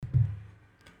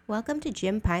Welcome to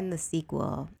Jim Pine, the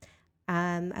sequel.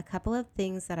 A couple of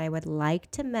things that I would like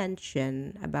to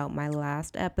mention about my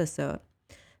last episode.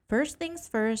 First things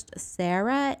first,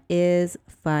 Sarah is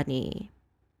funny.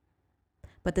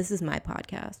 But this is my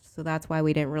podcast, so that's why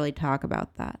we didn't really talk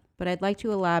about that. But I'd like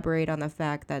to elaborate on the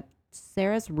fact that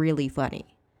Sarah's really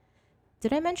funny.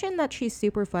 Did I mention that she's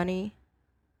super funny?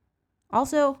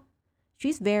 Also,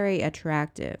 she's very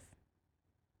attractive.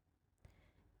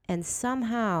 And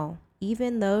somehow,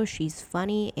 even though she's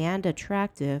funny and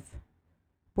attractive,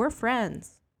 we're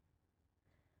friends.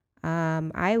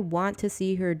 I want to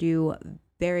see her do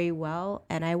very well,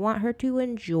 and I want her to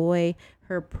enjoy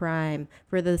her prime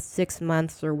for the 6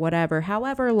 months or whatever,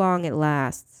 however long it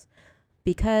lasts.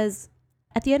 Because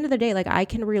at the end of the day, like, I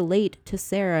can relate to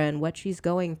Sarah and what she's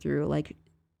going through. Like,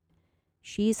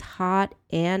 she's hot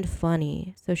and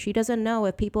funny. So she doesn't know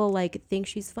if people like think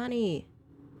she's funny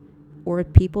or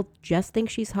if people just think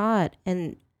she's hot.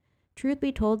 And truth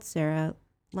be told, Sarah,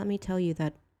 let me tell you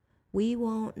that we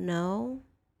won't know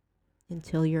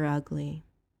until you're ugly.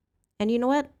 And you know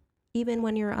what? Even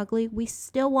when you're ugly, we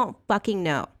still won't fucking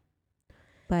know.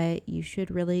 But you should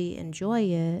really enjoy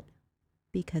it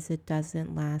because it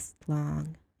doesn't last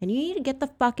long. And you need to get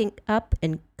the fucking up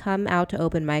and come out to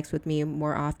open mics with me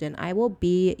more often. I will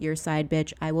be your side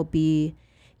bitch. I will be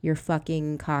your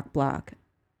fucking cock block.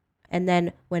 And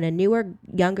then when a newer,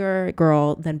 younger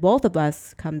girl than both of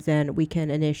us comes in, we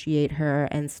can initiate her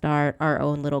and start our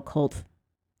own little cult.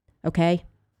 Okay?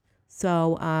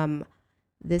 So,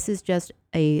 this is just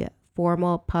a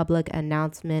formal public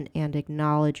announcement and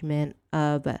acknowledgement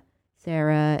of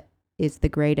Sarah is the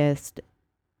greatest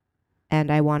and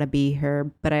I want to be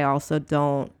her, but I also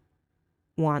don't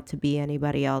want to be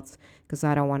anybody else because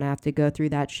I don't want to have to go through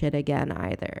that shit again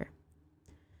either.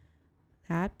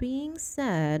 That being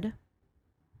said,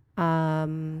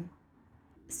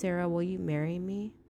 Sarah, will you marry me?